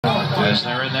as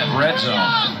they're in that red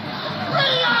zone.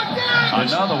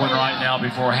 Another one right now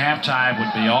before halftime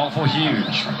would be awful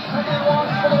huge.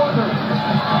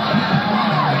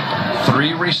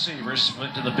 3 receivers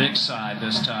split to the big side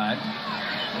this time.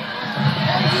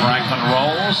 Franklin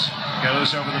rolls,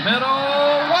 goes over the middle.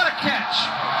 What a catch!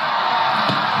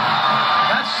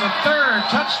 That's the 3rd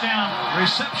touchdown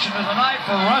reception of the night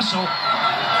for Russell.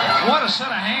 What a set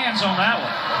of hands on that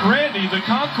one. Randy, the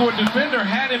Concord defender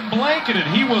had him blanketed.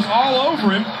 He was all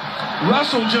over him.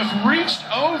 Russell just reached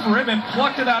over him and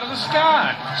plucked it out of the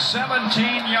sky.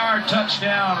 17-yard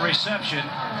touchdown reception.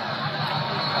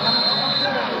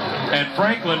 And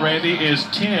Franklin, Randy, is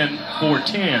 10 for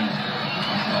 10.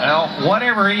 Well,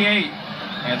 whatever he ate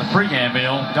in the pregame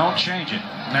meal, don't change it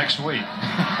next week.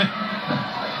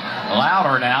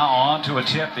 Louder now on to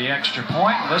attempt the extra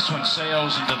point. This one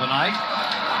sails into the night.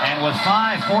 And with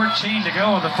 5:14 to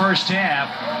go in the first half,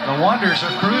 the Wonders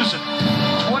are cruising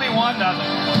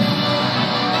 21-0.